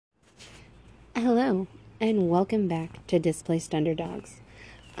Hello, and welcome back to Displaced Underdogs.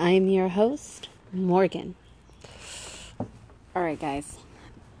 I'm your host, Morgan. Alright, guys,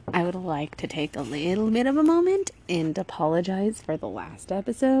 I would like to take a little bit of a moment and apologize for the last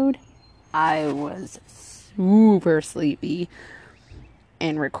episode. I was super sleepy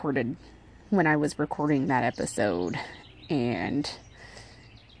and when I was recording that episode, and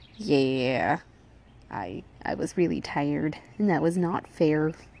yeah, I was really tired, and that was not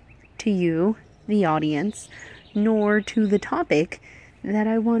fair to you, the audience, nor to the topic that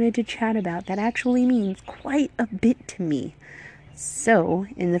I wanted to chat about that actually means quite a bit to me. So,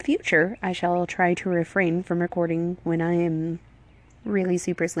 in the future, I shall try to refrain from recording when I am really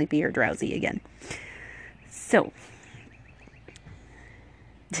super sleepy or drowsy again. So,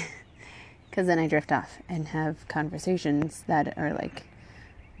 because then I drift off and have conversations that are like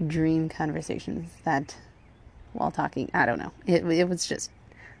dream conversations that, while talking, I don't know. It was just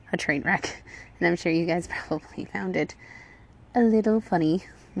a train wreck, and I'm sure you guys probably found it a little funny,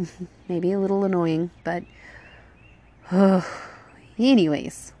 maybe a little annoying, but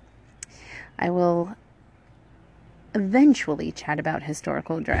anyways, I will eventually chat about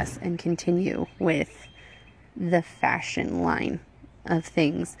historical dress and continue with the fashion line of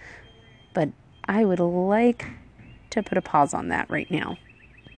things, but I would like to put a pause on that right now.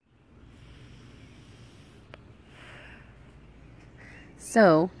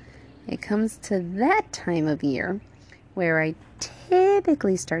 So, it comes to that time of year where I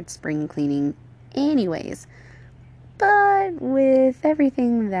typically start spring cleaning anyways. But with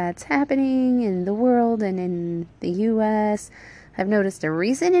everything that's happening in the world and in the US, I've noticed a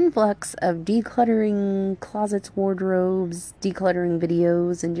recent influx of decluttering closets, wardrobes, decluttering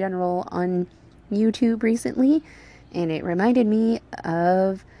videos in general on YouTube recently, and it reminded me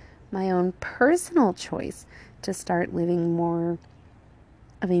of my own personal choice to start living more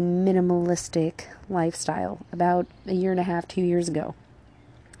of a minimalistic lifestyle about a year and a half, 2 years ago.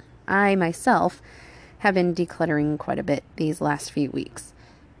 I myself have been decluttering quite a bit these last few weeks.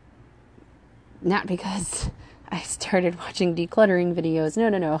 Not because I started watching decluttering videos.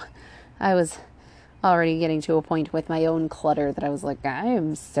 No. I was already getting to a point with my own clutter that I was like, I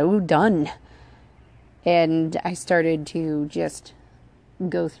am so done. And I started to just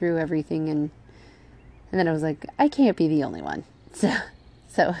go through everything, and then I was like, I can't be the only one.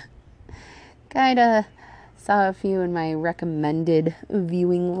 So, kind of saw a few in my recommended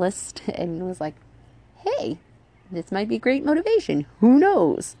viewing list and was like, hey, this might be great motivation. Who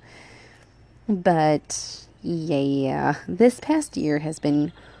knows? But, yeah, this past year has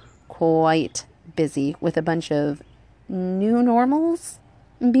been quite busy with a bunch of new normals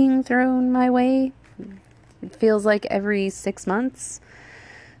being thrown my way. It feels like every 6 months.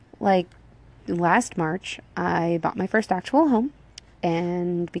 Like, last March, I bought my first actual home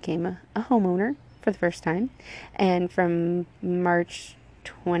and became a homeowner for the first time. And from March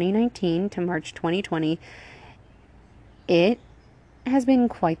 2019 to March 2020, it has been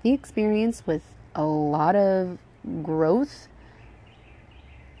quite the experience with a lot of growth,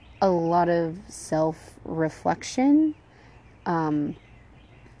 a lot of self-reflection, and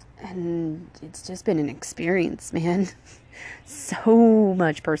it's just been an experience, man. So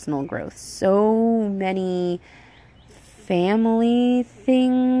much personal growth, so many family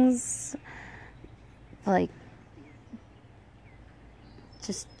things, like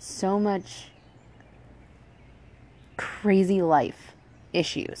just so much crazy life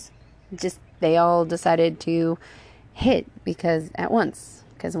issues. Just they all decided to hit at once,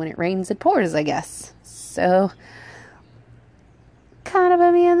 because when it rains it pours, I guess. So kind of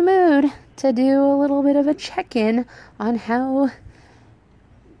put me in the mood to do a little bit of a check-in on how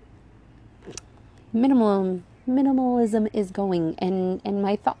minimalism is going, and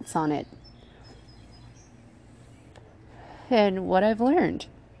my thoughts on it and what I've learned.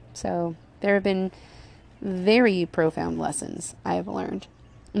 So there have been very profound lessons I have learned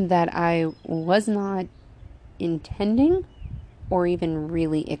that I was not intending or even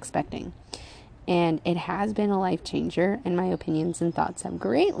really expecting. And it has been a life changer, and my opinions and thoughts have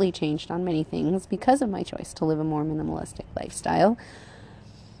greatly changed on many things because of my choice to live a more minimalistic lifestyle.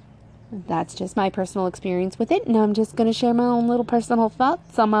 That's just my personal experience with it, and I'm just going to share my own little personal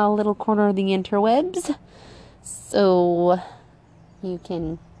thoughts on my little corner of the interwebs. So you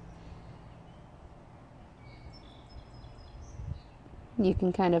can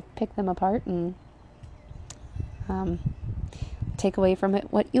kind of pick them apart and take away from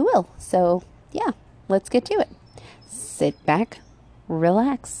it what you will. So yeah, let's get to it. Sit back,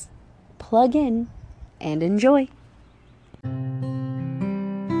 relax, plug in, and enjoy.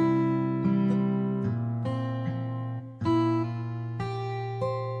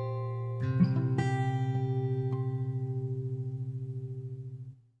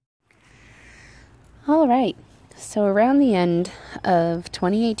 All right. So around the end of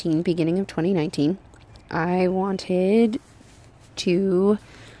 2018, beginning of 2019, I wanted to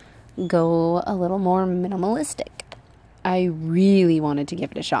go a little more minimalistic. I really wanted to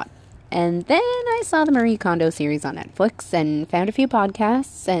give it a shot. And then I saw the Marie Kondo series on Netflix and found a few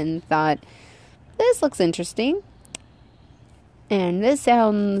podcasts and thought, this looks interesting. And this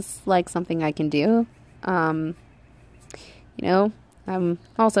sounds like something I can do. I'm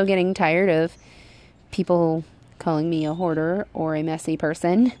also getting tired of people calling me a hoarder or a messy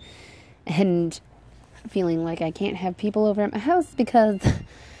person and feeling like I can't have people over at my house because,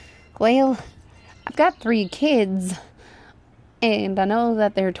 well, I've got 3 kids and I know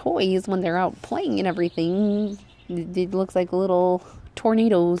that their toys, when they're out playing and everything, it looks like little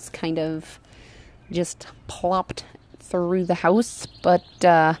tornadoes kind of just plopped through the house. But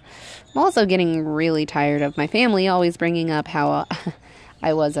I'm also getting really tired of my family always bringing up how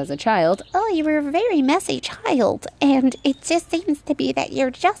I was as a child. Oh, you were a very messy child, and it just seems to be that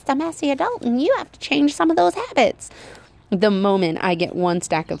you're just a messy adult, and you have to change some of those habits. The moment I get one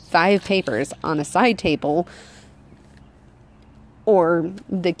stack of 5 papers on a side table, or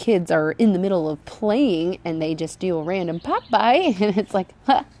the kids are in the middle of playing and they just do a random pop by, and it's like,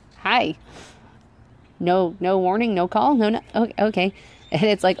 hi. No warning, no call, no, okay. And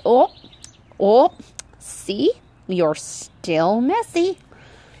it's like, oh, see, you're still messy.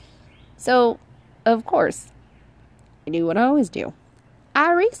 So, of course, I do what I always do.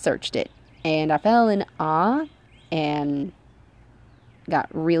 I researched it, and I fell in awe and got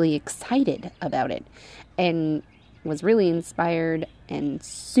really excited about it, and was really inspired and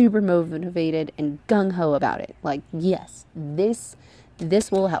super motivated and gung-ho about it. Like, yes, this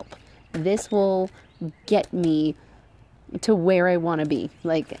will help. This will get me to where I want to be.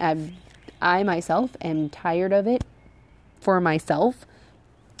 Like, I myself am tired of it for myself.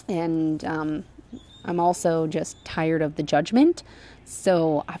 And I'm also just tired of the judgment.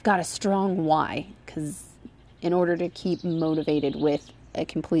 So I've got a strong why, because in order to keep motivated with a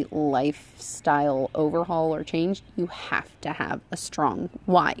complete lifestyle overhaul or change, you have to have a strong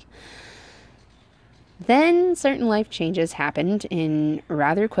why. Then certain life changes happened in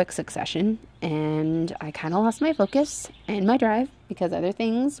rather quick succession, and I kind of lost my focus and my drive because other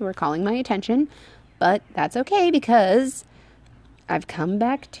things were calling my attention. But that's okay, because I've come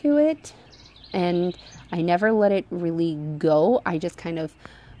back to it, and I never let it really go. I just kind of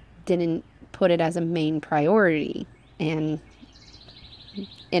didn't put it as a main priority, and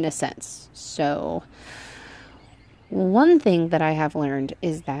in a sense. So one thing that I have learned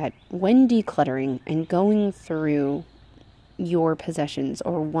is that when decluttering and going through your possessions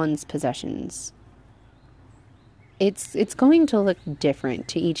or one's possessions, it's going to look different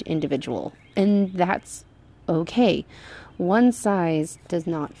to each individual, and that's okay. One size does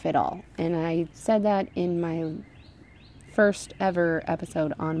not fit all. And I said that in my first ever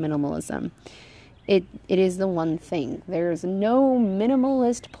episode on minimalism. It is the one thing. There's no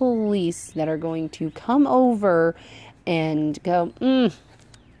minimalist police that are going to come over and go,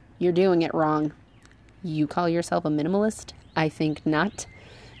 you're doing it wrong. You call yourself a minimalist? I think not.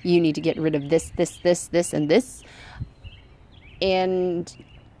 You need to get rid of this, and this. And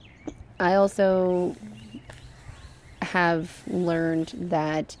I also have learned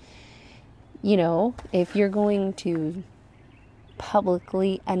that, if you're going to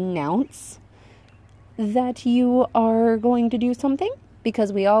publicly announce that you are going to do something,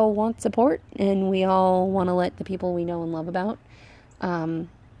 because we all want support and we all want to let the people we know and love about, the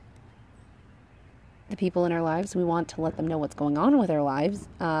people in our lives, we want to let them know what's going on with our lives.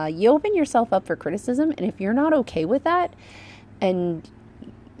 You open yourself up for criticism, and if you're not okay with that, and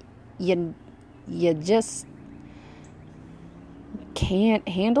you just can't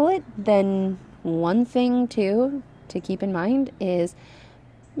handle it, then one thing too to keep in mind is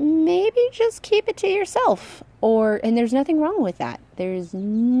maybe just keep it to yourself. And there's nothing wrong with that. There's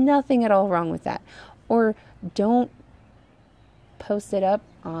nothing at all wrong with that. Or don't post it up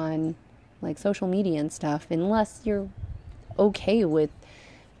on like social media and stuff unless you're okay with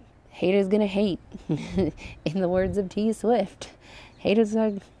haters gonna hate. In the words of T. Swift, haters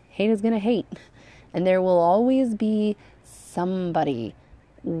gonna hate. And there will always be somebody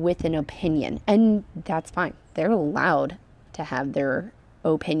with an opinion, and that's fine. They're allowed to have their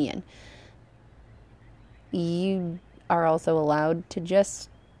opinion. You are also allowed to just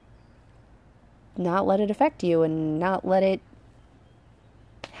not let it affect you and not let it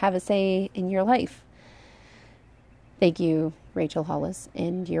have a say in your life. Thank you, Rachel Hollis,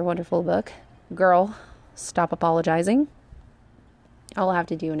 and your wonderful book, Girl, Stop Apologizing. I'll have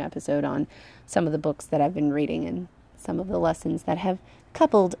to do an episode on some of the books that I've been reading and some of the lessons that have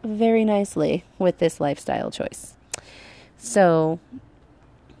coupled very nicely with this lifestyle choice. So,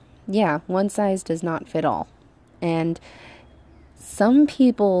 yeah, one size does not fit all. And some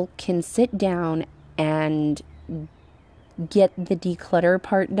people can sit down and get the declutter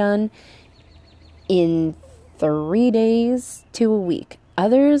part done in 3 days to a week.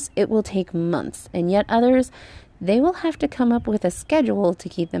 Others, it will take months. And yet others, they will have to come up with a schedule to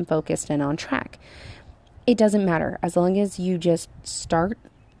keep them focused and on track. It doesn't matter as long as you just start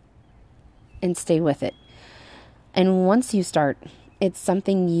and stay with it. And once you start, it's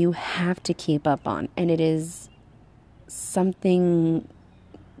something you have to keep up on. And it is something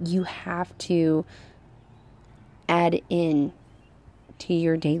you have to add in to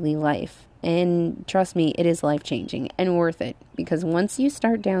your daily life. And trust me, it is life-changing and worth it. Because once you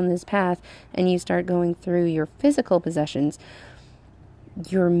start down this path and you start going through your physical possessions,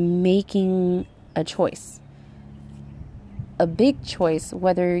 you're making a choice. A big choice,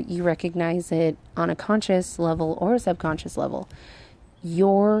 whether you recognize it on a conscious level or a subconscious level.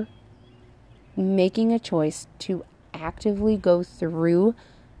 You're making a choice to actively go through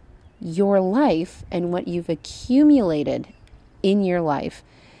your life and what you've accumulated in your life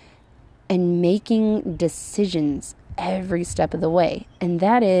and making decisions every step of the way. And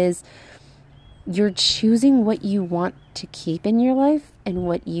that is, you're choosing what you want to keep in your life and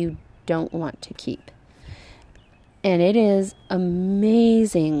what you don't want to keep. And it is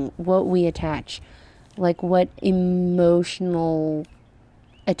amazing what we attach, like what emotional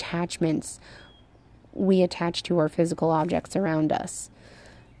attachments we attach to our physical objects around us.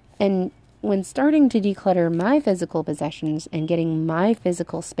 And when starting to declutter my physical possessions and getting my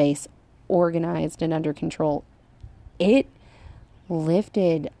physical space organized and under control, it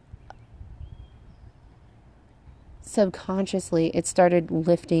lifted subconsciously. It started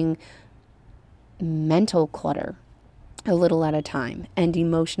lifting mental clutter a little at a time and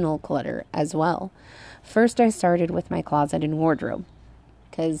emotional clutter as well. First, I started with my closet and wardrobe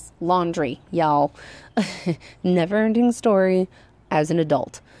because laundry, y'all, never-ending story as an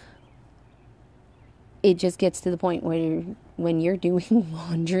adult. It just gets to the point where when you're doing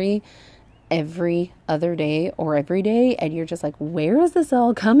laundry every other day or every day and you're just like, where is this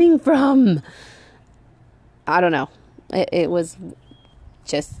all coming from? I don't know. It was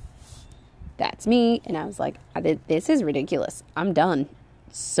just, that's me. And I was like, this is ridiculous. I'm done.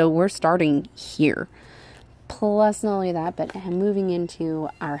 So we're starting here. Plus, not only that, but I'm moving into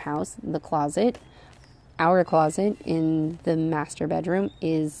our house, the closet. Our closet in the master bedroom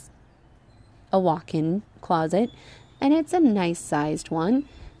is a walk-in closet. And it's a nice sized one.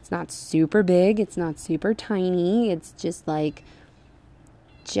 It's not super big. It's not super tiny. It's just like,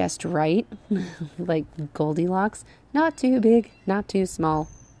 just right. Like Goldilocks. Not too big, not too small.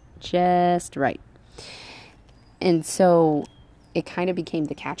 Just right. And so it kind of became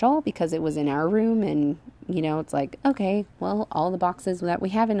the catch-all because it was in our room. And, you know, it's like, okay, well, all the boxes that we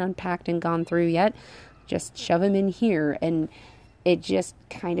haven't unpacked and gone through yet, just shove them in here. And it just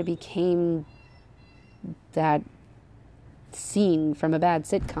kind of became that scene from a bad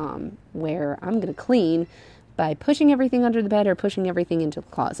sitcom where I'm going to clean by pushing everything under the bed or pushing everything into the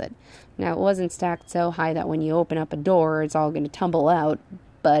closet. Now, it wasn't stacked so high that when you open up a door, it's all going to tumble out,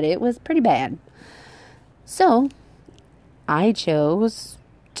 but it was pretty bad. So, I chose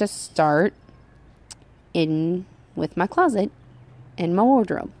to start in with my closet and my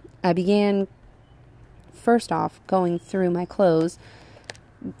wardrobe. I began, first off, going through my clothes,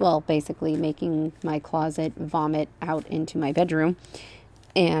 well, basically making my closet vomit out into my bedroom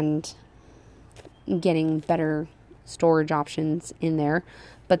and getting better storage options in there.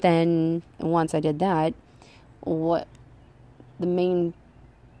 But then once I did that, what the main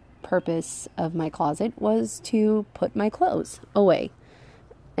purpose of my closet was to put my clothes away.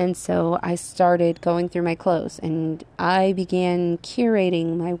 And so I started going through my clothes and I began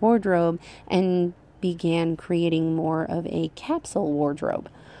curating my wardrobe and began creating more of a capsule wardrobe.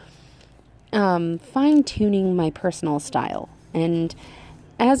 Fine-tuning my personal style. And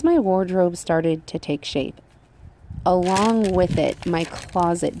as my wardrobe started to take shape, along with it, my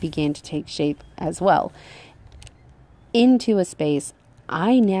closet began to take shape as well into a space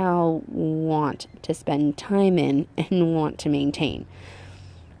I now want to spend time in and want to maintain.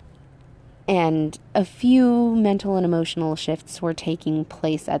 And a few mental and emotional shifts were taking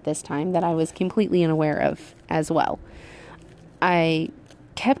place at this time that I was completely unaware of as well. I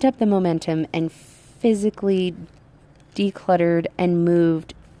kept up the momentum and physically decluttered and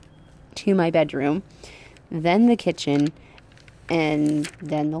moved to my bedroom, then the kitchen, and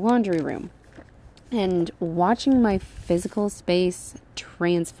then the laundry room. And watching my physical space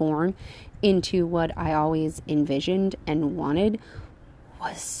transform into what I always envisioned and wanted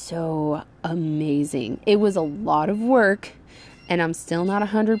was so amazing. It was a lot of work, and I'm still not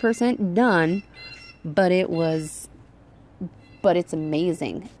 100% done, but it's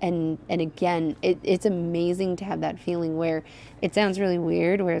amazing. And again, it's amazing to have that feeling where it sounds really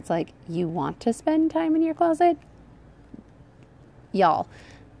weird, where it's like you want to spend time in your closet. Y'all,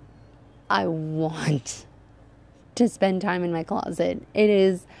 I want to spend time in my closet.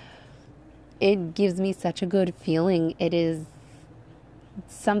 It gives me such a good feeling. It is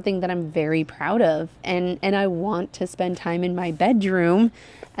something that I'm very proud of, and I want to spend time in my bedroom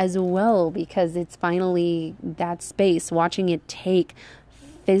as well, because it's finally that space, watching it take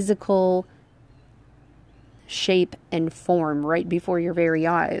physical shape and form right before your very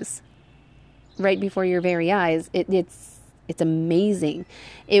eyes. It's amazing.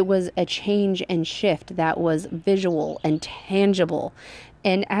 It was a change and shift that was visual and tangible.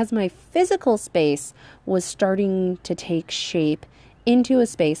 And as my physical space was starting to take shape into a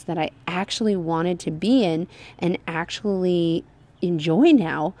space that I actually wanted to be in and actually enjoy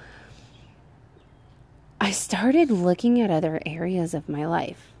now, I started looking at other areas of my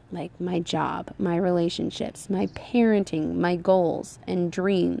life, like my job, my relationships, my parenting, my goals and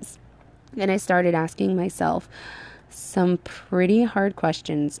dreams. And I started asking myself some pretty hard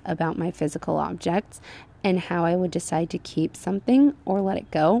questions about my physical objects and how I would decide to keep something or let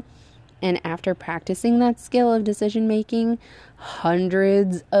it go. And after practicing that skill of decision making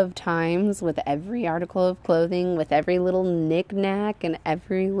hundreds of times with every article of clothing, with every little knick-knack and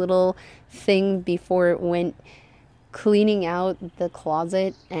every little thing before it went, cleaning out the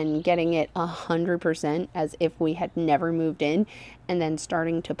closet and getting it 100% as if we had never moved in, and then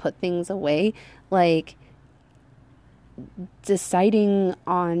starting to put things away, like deciding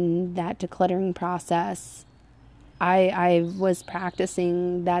on that decluttering process, I was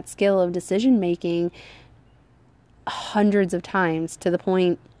practicing that skill of decision making hundreds of times, to the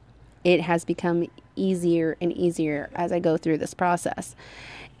point it has become easier and easier as I go through this process.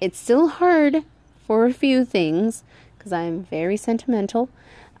 It's still hard for a few things because I am very sentimental.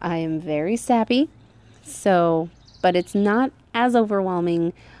 I am very sappy. But it's not as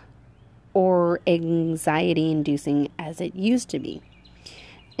overwhelming or anxiety inducing as it used to be.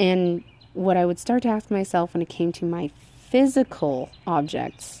 And what I would start to ask myself when it came to my physical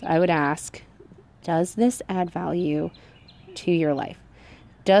objects, I would ask, does this add value to your life?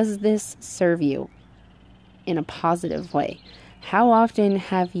 Does this serve you in a positive way? How often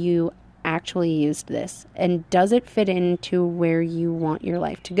have you actually used this? And does it fit into where you want your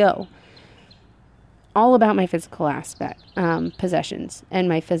life to go? All about my physical aspect, possessions and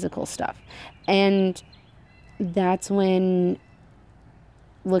my physical stuff. And that's when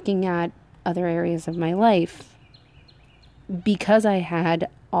looking at other areas of my life, because I had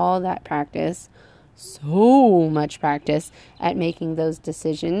all that practice, so much practice at making those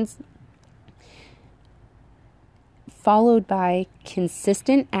decisions, followed by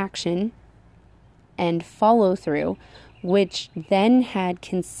consistent action and follow through, which then had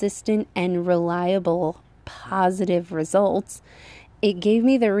consistent and reliable positive results, it gave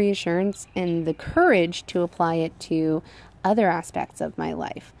me the reassurance and the courage to apply it to other aspects of my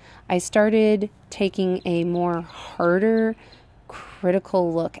life. I started taking a more harder,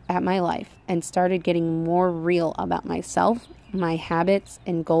 critical look at my life and started getting more real about myself, my habits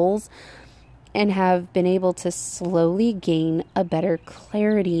and goals, and have been able to slowly gain a better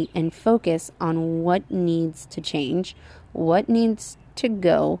clarity and focus on what needs to change, what needs to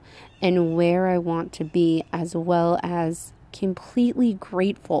go, and where I want to be, as well as completely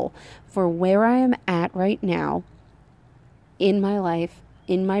grateful for where I am at right now in my life,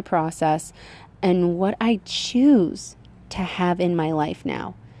 in my process, and what I choose to have in my life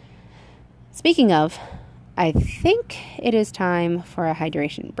now. Speaking of, I think it is time for a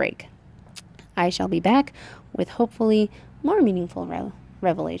hydration break. I shall be back with hopefully more meaningful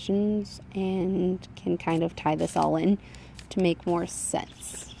revelations and can kind of tie this all in to make more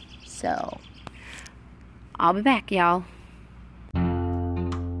sense. So, I'll be back, y'all.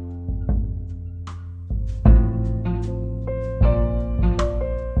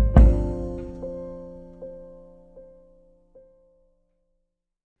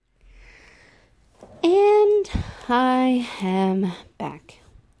 And I am back.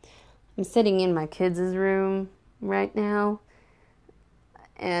 I'm sitting in my kids' room right now,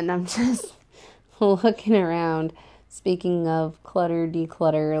 and I'm just looking around. Speaking of clutter,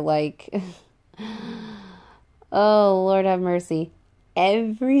 declutter, like, oh, Lord have mercy.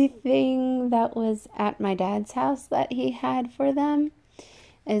 Everything that was at my dad's house that he had for them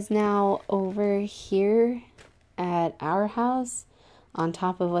is now over here at our house on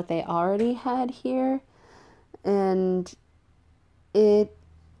top of what they already had here. And it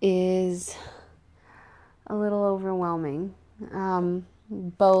is a little overwhelming,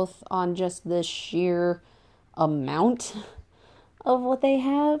 both on just the sheer amount of what they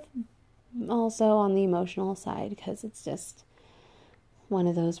have, also on the emotional side, because it's just one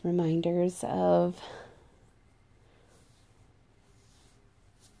of those reminders of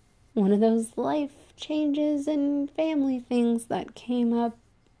one of those life changes and family things that came up.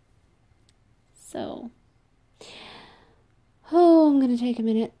 So, I'm gonna take a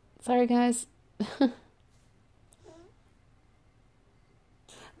minute. Sorry, guys.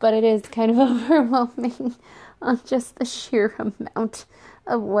 But it is kind of overwhelming on just the sheer amount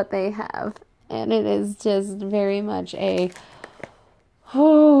of what they have. And it is just very much a,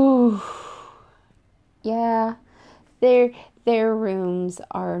 yeah, their rooms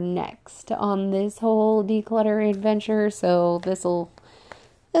are next on this whole declutter adventure, so this'll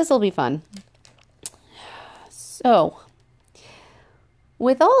be fun. So,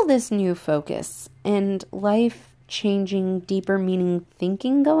 with all this new focus and life-changing, deeper meaning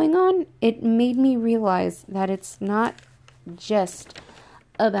thinking going on, it made me realize that it's not just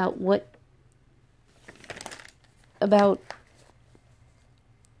about what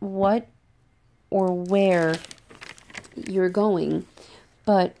or where you're going,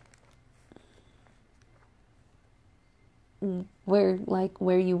 but where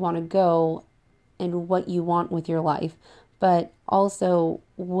you want to go and what you want with your life, but also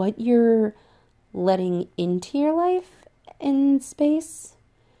what you're letting into your life and space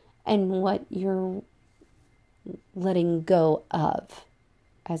and what you're letting go of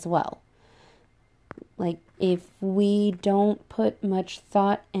as well. Like, if we don't put much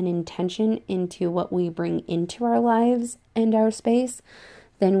thought and intention into what we bring into our lives and our space,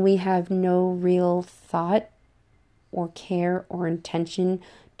 then we have no real thought or care or intention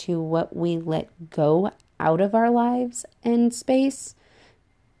to what we let go out of our lives and space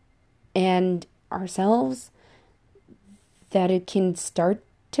and ourselves, that it can start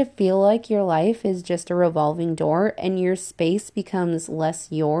to feel like your life is just a revolving door and your space becomes less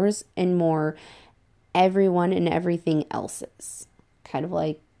yours and more everyone and everything else's. Kind of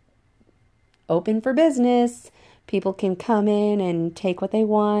like open for business. People can come in and take what they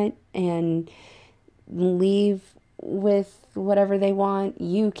want and leave with whatever they want.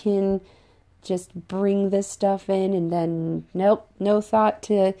 You can just bring this stuff in and then nope, no thought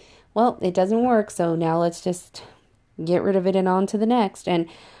to, well, it doesn't work, so now let's just get rid of it and on to the next. And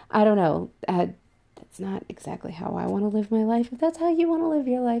I don't know, that's not exactly how I want to live my life. If that's how you want to live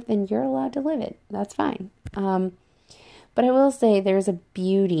your life, then you're allowed to live it. That's fine. But I will say there's a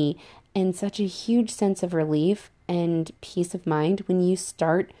beauty and such a huge sense of relief and peace of mind when you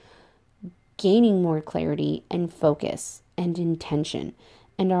start gaining more clarity and focus and intention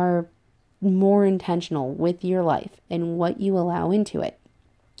and are more intentional with your life and what you allow into it.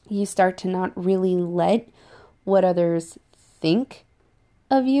 You start to not really let what others think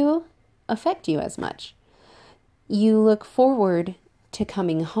of you affect you as much. You look forward to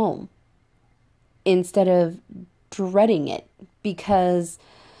coming home instead of dreading it because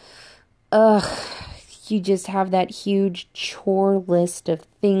you just have that huge chore list of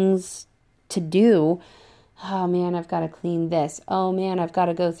things to do. Oh man, I've got to clean this. Oh man, I've got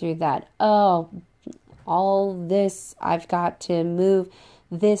to go through that. Oh, all this, I've got to move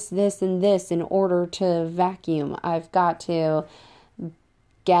this, and this in order to vacuum. I've got to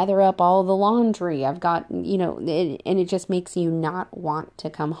gather up all the laundry. I've got, and it just makes you not want to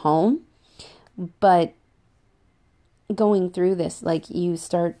come home. But going through this, like, you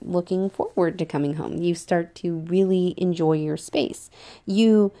start looking forward to coming home. You start to really enjoy your space.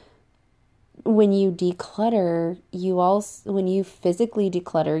 When you declutter, when you physically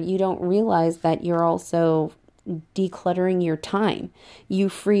declutter, you don't realize that you're also decluttering your time. You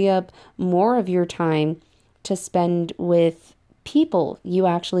free up more of your time to spend with people you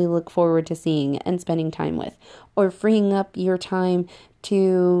actually look forward to seeing and spending time with, or freeing up your time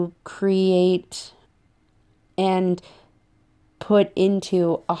to create and put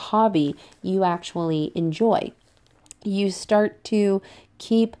into a hobby you actually enjoy. You start to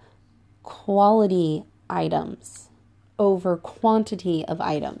keep quality items over quantity of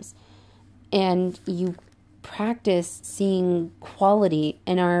items, and you practice seeing quality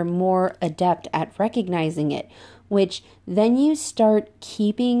and are more adept at recognizing it, which then you start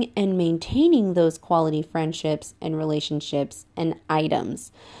keeping and maintaining those quality friendships and relationships and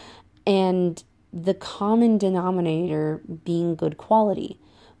items, and the common denominator being good quality.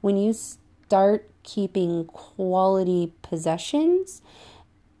 When you start keeping quality possessions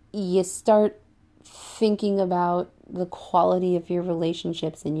you start thinking about the quality of your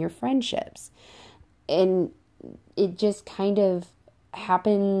relationships and your friendships. And it just kind of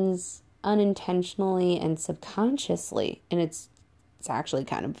happens unintentionally and subconsciously. And it's actually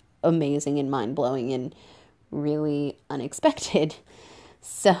kind of amazing and mind-blowing and really unexpected.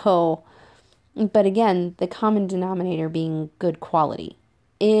 So, but again, the common denominator being good quality.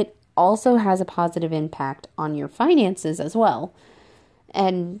 It also has a positive impact on your finances as well.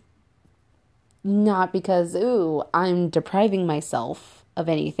 And not because, ooh, I'm depriving myself of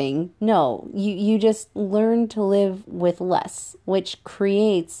anything. No, you just learn to live with less, which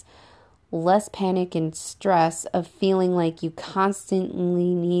creates less panic and stress of feeling like you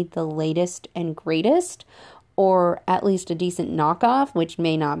constantly need the latest and greatest, or at least a decent knockoff, which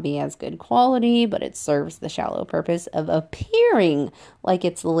may not be as good quality, but it serves the shallow purpose of appearing like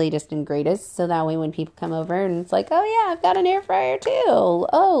it's the latest and greatest. So that way when people come over and it's like, oh yeah, I've got an air fryer too.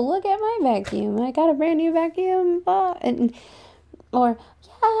 Oh, look at my vacuum. I got a brand new vacuum. Or,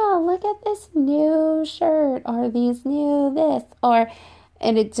 yeah, look at this new shirt or these new this.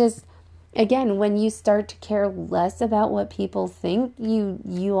 And it just, again, when you start to care less about what people think,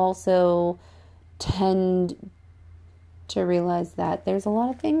 you also tend to realize that there's a lot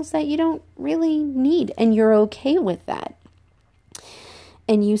of things that you don't really need, and you're okay with that.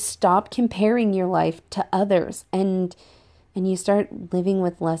 And you stop comparing your life to others, and you start living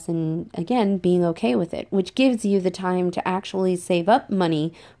with less and, again, being okay with it, which gives you the time to actually save up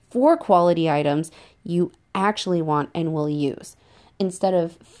money for quality items you actually want and will use. Instead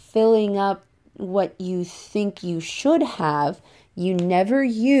of filling up what you think you should have, you never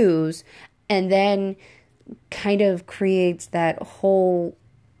use, and then kind of creates that whole,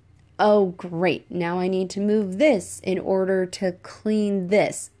 oh, great, now I need to move this in order to clean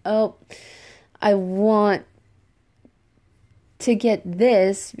this. Oh, I want to get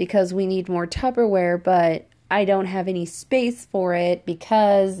this because we need more Tupperware, but I don't have any space for it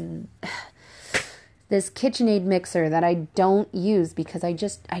because this KitchenAid mixer that I don't use because I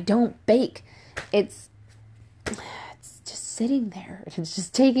don't bake. It's just sitting there. It's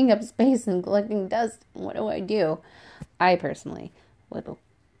just taking up space and collecting dust. What do? I personally would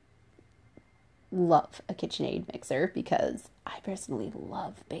love a KitchenAid mixer because I personally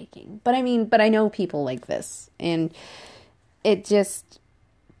love baking. But I know people like this, and it just,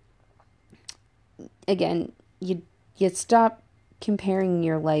 again, you stop comparing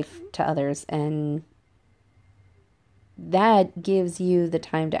your life to others, and that gives you the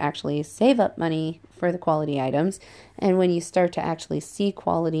time to actually save up money for the quality items. And when you start to actually see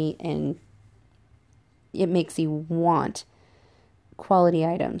quality, and it makes you want quality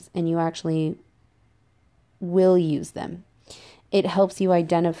items, and you actually will use them. It helps you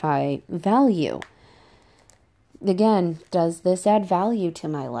identify value. Again, does this add value to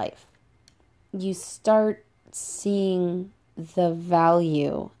my life? You start seeing the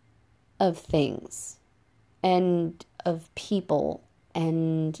value of things and of people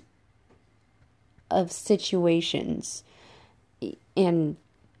and of situations. And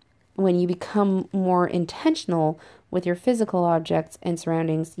when you become more intentional with your physical objects and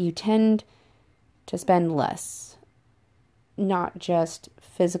surroundings, you tend to spend less. Not just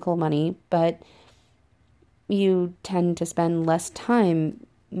physical money, but you tend to spend less time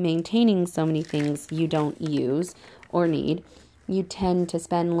maintaining so many things you don't use or need. You tend to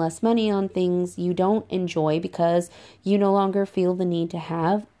spend less money on things you don't enjoy because you no longer feel the need to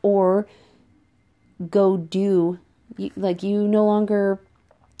have or go do. You no longer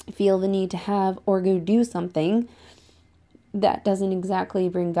feel the need to have or go do something that doesn't exactly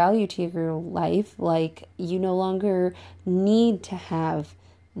bring value to your life. Like, you no longer need to have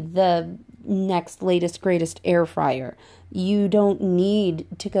the next latest greatest air fryer. You don't need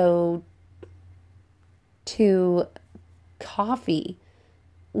to go to coffee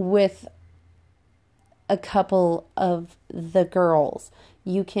with a couple of the girls.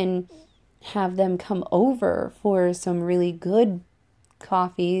 You can have them come over for some really good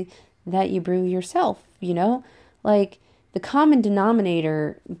coffee that you brew yourself, like the common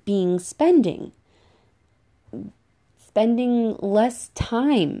denominator being spending less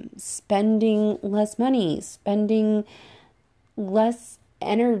time, spending less money, spending less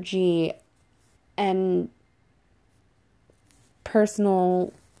energy and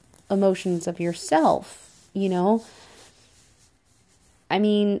personal emotions of yourself,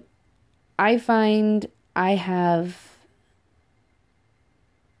 I find I have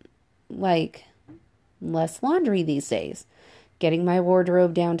less laundry these days. Getting my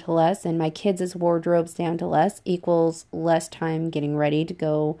wardrobe down to less and my kids' wardrobes down to less equals less time getting ready to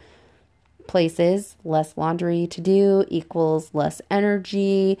go places. Less laundry to do equals less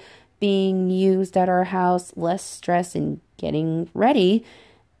energy being used at our house, less stress in getting ready,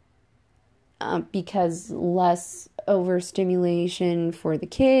 because less overstimulation for the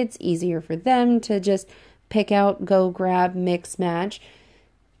kids, easier for them to just pick out, go grab, mix, match.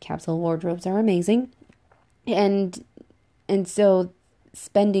 Capsule wardrobes are amazing. And so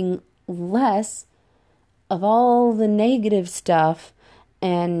spending less of all the negative stuff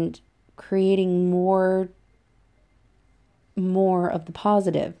and creating more of the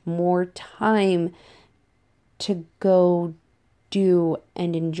positive, more time to go do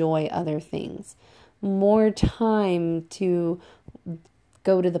and enjoy other things, more time to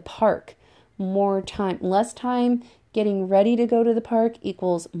go to the park, more time, less time getting ready to go to the park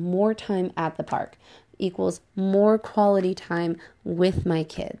equals more time at the park, equals more quality time with my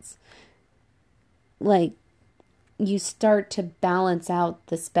kids. Like, you start to balance out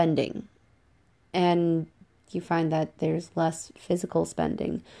the spending, and you find that there's less physical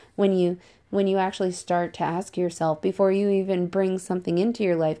spending. When you actually start to ask yourself, before you even bring something into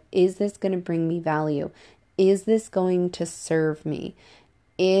your life, is this going to bring me value? Is this going to serve me?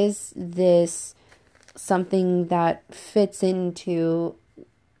 Is this something that fits into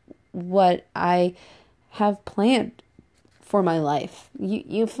what I have planned for my life?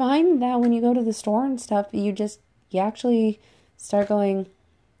 You find that when you go to the store and stuff, you actually start going,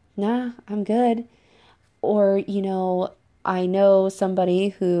 nah, I'm good. Or, I know somebody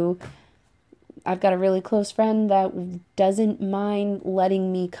who, I've got a really close friend that doesn't mind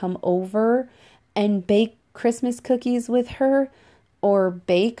letting me come over and bake Christmas cookies with her or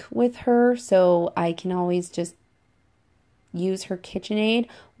bake with her, so I can always just use her KitchenAid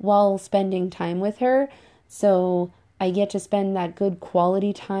while spending time with her. So I get to spend that good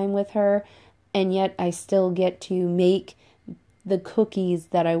quality time with her, and yet I still get to make the cookies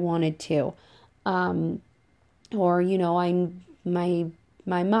that I wanted to. Or,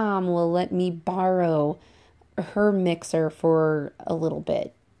 my mom will let me borrow her mixer for a little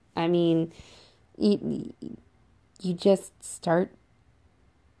bit. I mean, you just start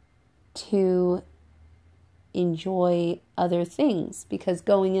to enjoy other things, because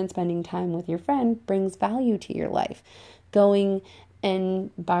going and spending time with your friend brings value to your life. Going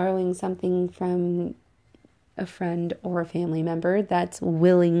and borrowing something from a friend or a family member that's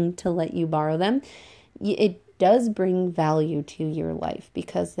willing to let you borrow them, it does bring value to your life,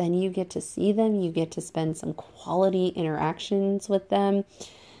 because then you get to see them, you get to spend some quality interactions with them.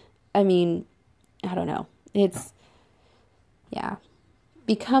 I mean, I don't know. It's, yeah,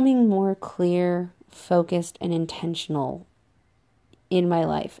 becoming more clear, focused, and intentional in my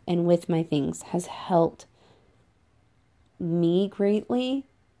life and with my things has helped me greatly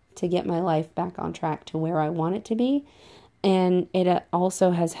to get my life back on track to where I want it to be. And it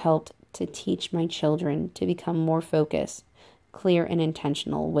also has helped to teach my children to become more focused, clear, and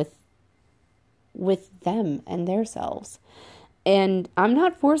intentional with them and their selves. And I'm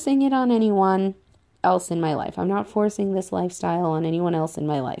not forcing it on anyone else in my life. I'm not forcing this lifestyle on anyone else in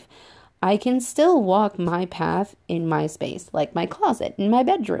my life. I can still walk my path in my space, like my closet, in my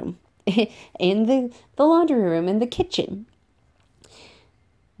bedroom, in the laundry room, in the kitchen.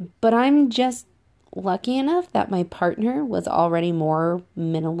 But I'm just lucky enough that my partner was already more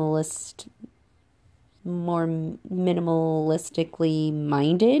minimalistically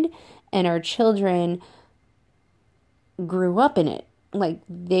minded, and our children grew up in it. Like,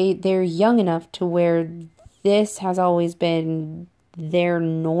 they're young enough to where this has always been their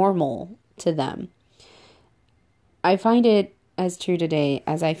normal to them. I find it as true today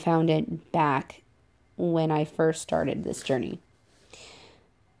as I found it back when I first started this journey.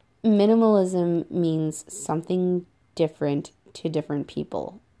 Minimalism means something different to different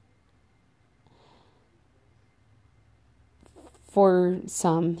people. For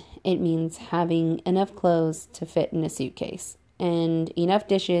some, it means having enough clothes to fit in a suitcase and enough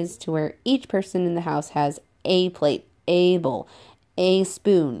dishes to where each person in the house has a plate, a bowl, a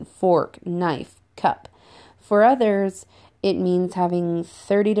spoon, fork, knife, cup. For others, it means having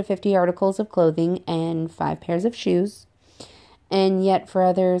 30 to 50 articles of clothing and 5 pairs of shoes. And yet for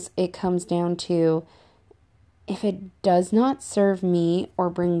others, it comes down to, if it does not serve me or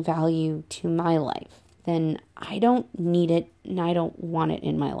bring value to my life, then I don't need it and I don't want it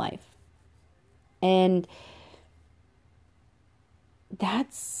in my life. And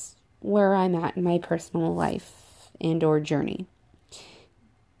that's where I'm at in my personal life and or journey.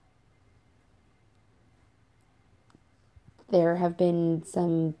 There have been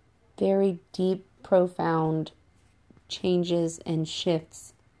some very deep, profound changes and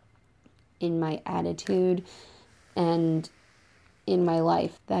shifts in my attitude and in my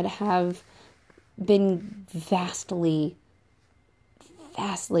life that have been vastly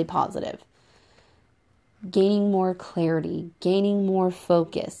positive. Gaining more clarity, gaining more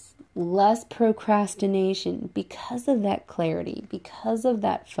focus, less procrastination because of that clarity, because of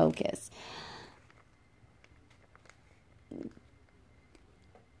that focus.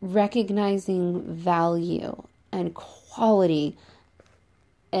 Recognizing value and quality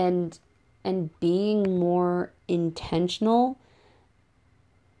and being more intentional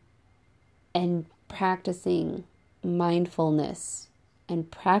and practicing mindfulness and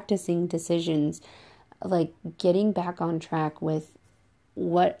practicing decisions, like getting back on track with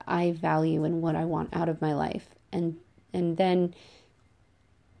what I value and what I want out of my life. And then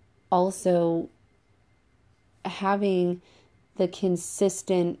also having the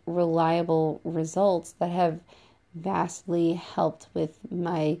consistent, reliable results that have vastly helped with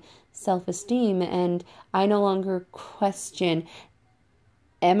my self-esteem. And I no longer question,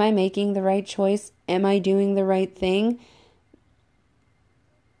 am I making the right choice? Am I doing the right thing?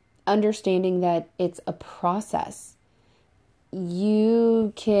 Understanding that it's a process.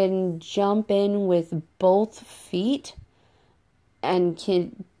 You can jump in with both feet and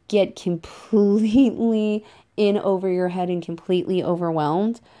can get completely in over your head and completely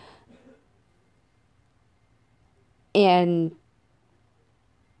overwhelmed. And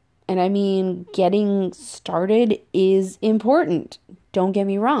I mean, getting started is important. Don't get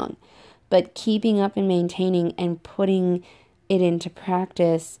me wrong. But keeping up and maintaining and putting it into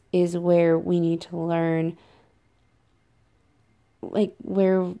practice is where we need to learn, like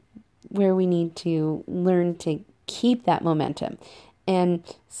where we need to learn to keep that momentum. And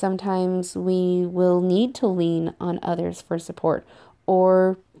sometimes we will need to lean on others for support,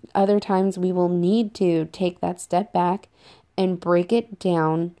 or other times we will need to take that step back and break it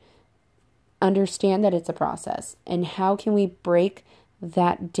down, understand that it's a process, and how can we break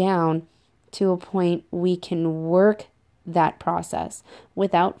that down to a point we can work that process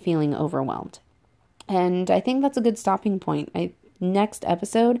without feeling overwhelmed. And I think that's a good stopping point. Next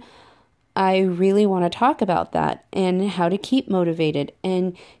episode, I really want to talk about that and how to keep motivated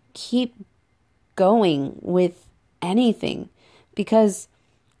and keep going with anything, because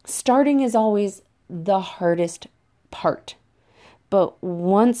starting is always the hardest part. But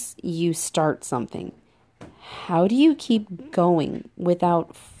once you start something, how do you keep going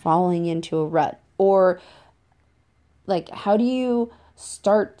without falling into a rut? Or like, how do you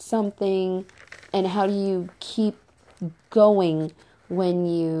start something and how do you keep going when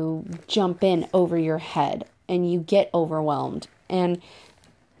you jump in over your head and you get overwhelmed,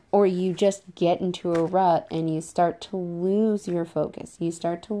 or you just get into a rut and you start to lose your focus, you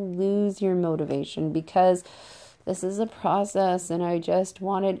start to lose your motivation because this is a process and I just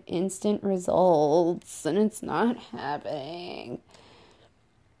wanted instant results and it's not happening.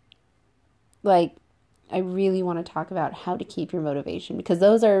 Like, I really want to talk about how to keep your motivation, because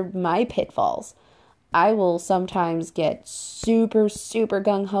those are my pitfalls. I will sometimes get super, super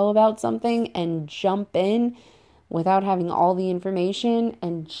gung-ho about something and jump in without having all the information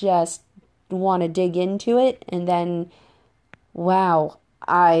and just want to dig into it. And then, wow,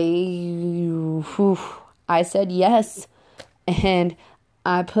 I said yes. And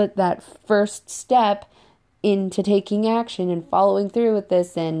I put that first step into taking action and following through with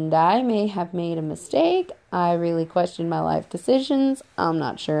this. And I may have made a mistake. I really questioned my life decisions. I'm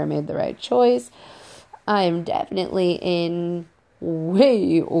not sure I made the right choice. I am definitely in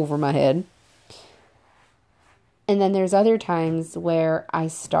way over my head. And then there's other times where I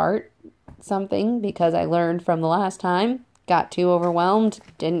start something because I learned from the last time, got too overwhelmed,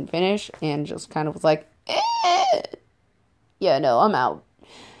 didn't finish, and just kind of was like, yeah, no, I'm out.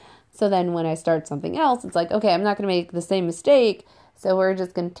 So then when I start something else, it's like, okay, I'm not going to make the same mistake, so we're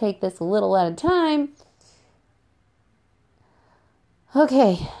just going to take this a little at a time.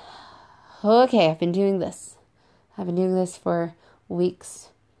 Okay, I've been doing this. I've been doing this for weeks,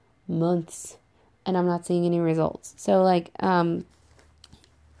 months, and I'm not seeing any results. So like,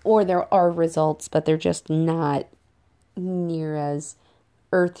 or there are results, but they're just not near as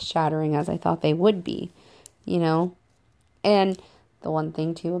earth-shattering as I thought they would be, you know? And the one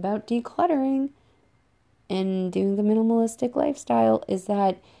thing too about decluttering and doing the minimalistic lifestyle is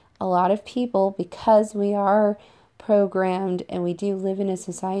that a lot of people, because we are programmed and we do live in a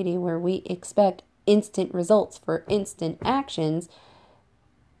society where we expect instant results for instant actions,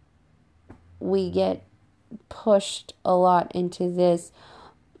 we get pushed a lot into this,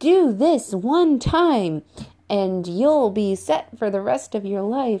 do this one time and you'll be set for the rest of your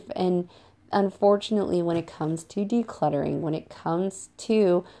life. And unfortunately, when it comes to decluttering, when it comes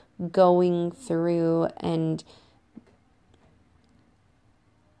to going through and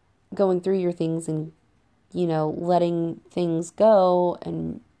going through your things and, letting things go.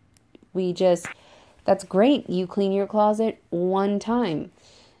 And that's great. You clean your closet one time.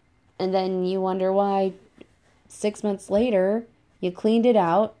 And then you wonder why 6 months later, you cleaned it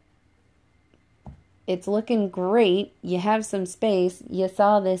out. It's looking great. You have some space. You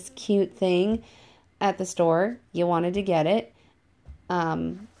saw this cute thing at the store. You wanted to get it.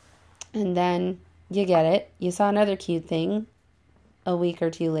 And then you get it. You saw another cute thing a week or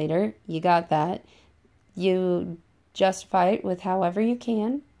two later. You got that. You justify it with however you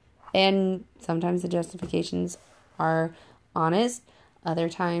can. And sometimes the justifications are honest. Other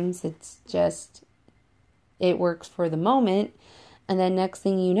times it's just, it works for the moment. And then next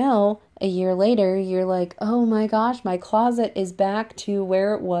thing you know, a year later, you're like, oh my gosh, my closet is back to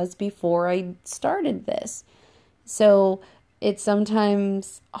where it was before I started this. So it's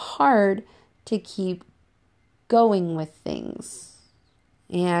sometimes hard to keep going with things.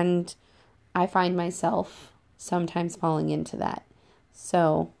 And I find myself sometimes falling into that.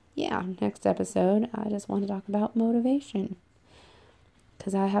 So yeah, next episode, I just want to talk about motivation.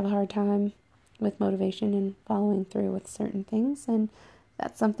 Because I have a hard time with motivation and following through with certain things. And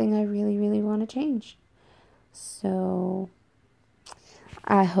that's something I really, really want to change. So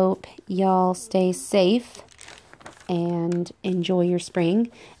I hope y'all stay safe and enjoy your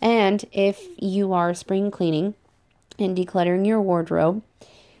spring. And if you are spring cleaning and decluttering your wardrobe,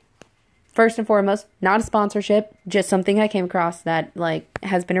 first and foremost, not a sponsorship, just something I came across that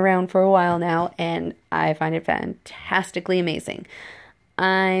has been around for a while now, and I find it fantastically amazing.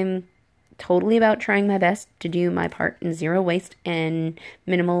 I'm totally about trying my best to do my part in zero waste and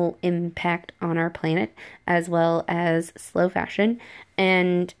minimal impact on our planet, as well as slow fashion.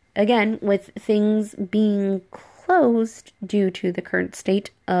 And again, with things being closed due to the current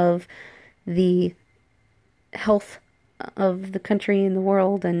state of the health of the country and the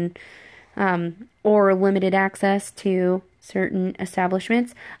world, and or limited access to certain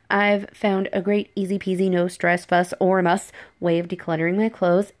establishments, I've found a great easy peasy, no stress, fuss, or muss way of decluttering my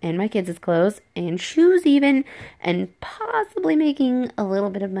clothes and my kids' clothes and shoes even, and possibly making a little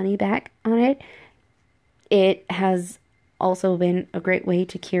bit of money back on it. It has also been a great way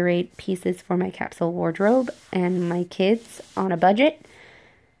to curate pieces for my capsule wardrobe and my kids on a budget.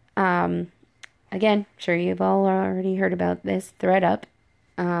 Again, sure you've all already heard about this ThredUp.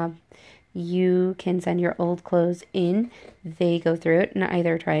 You can send your old clothes in. They go through it and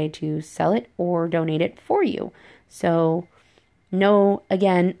either try to sell it or donate it for you. So, no,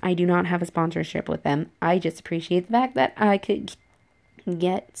 again, I do not have a sponsorship with them. I just appreciate the fact that I could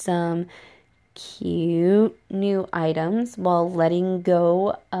get some cute new items while letting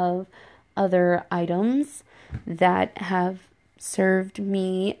go of other items that have served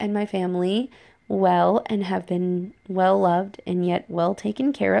me and my family well and have been well loved and yet well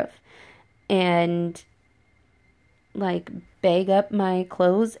taken care of. And bag up my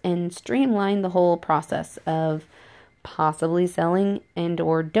clothes and streamline the whole process of possibly selling and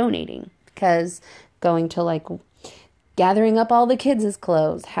or donating. Because going to gathering up all the kids'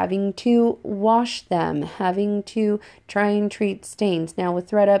 clothes, having to wash them, having to try and treat stains. Now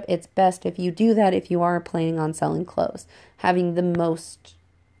with ThredUp, it's best if you do that if you are planning on selling clothes, having the most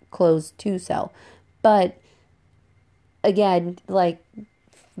clothes to sell. But again,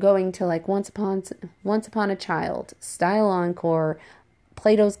 going to Once Upon a Child, Style Encore,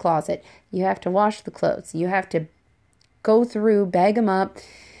 Plato's Closet, you have to wash the clothes. You have to go through, bag them up.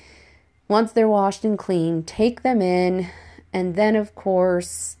 Once they're washed and clean, take them in, and then of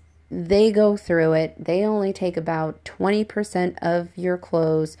course they go through it. They only take about 20% of your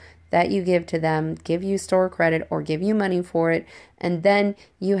clothes that you give to them, give you store credit or give you money for it, and then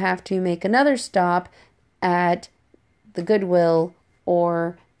you have to make another stop at the Goodwill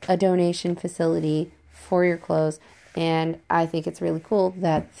or a donation facility for your clothes. And I think it's really cool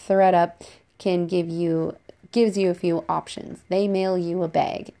that ThredUp gives you a few options. They mail you a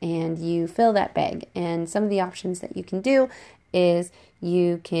bag and you fill that bag. And some of the options that you can do is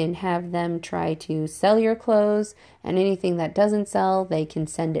you can have them try to sell your clothes, and anything that doesn't sell, they can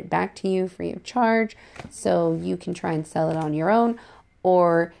send it back to you free of charge. So you can try and sell it on your own,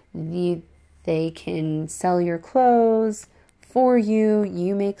 or they can sell your clothes for you.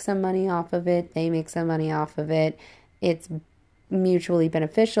 You make some money off of it. They make some money off of it. It's mutually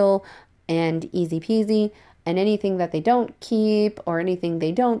beneficial and easy peasy. And anything that they don't keep or anything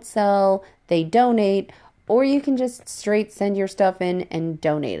they don't sell, they donate, or you can just straight send your stuff in and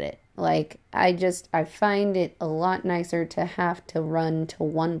donate it. I find it a lot nicer to have to run to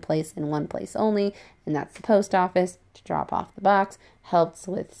one place and one place only, and that's the post office to drop off the box. Helps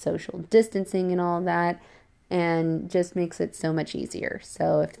with social distancing and all that. and just makes it so much easier.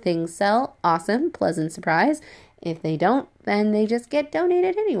 So if things sell, awesome, pleasant surprise. If they don't, then they just get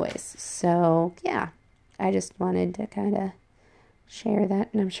donated anyways. So yeah, I just wanted to kind of share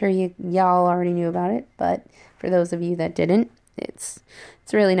that, and I'm sure y'all already knew about it, but for those of you that didn't, it's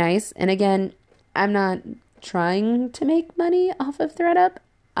really nice. And again, I'm not trying to make money off of ThredUp.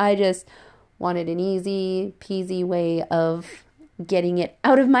 I just wanted an easy peasy way of getting it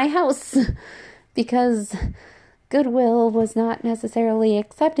out of my house because Goodwill was not necessarily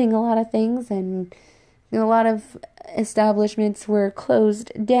accepting a lot of things, and a lot of establishments were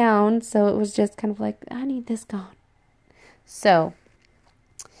closed down, so it was just kind of like, I need this gone. So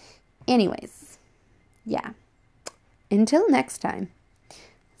anyways, yeah. Until next time,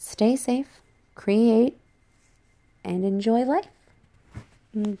 stay safe, create, and enjoy life.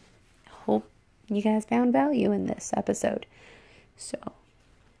 Hope you guys found value in this episode. So,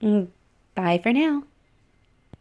 bye for now.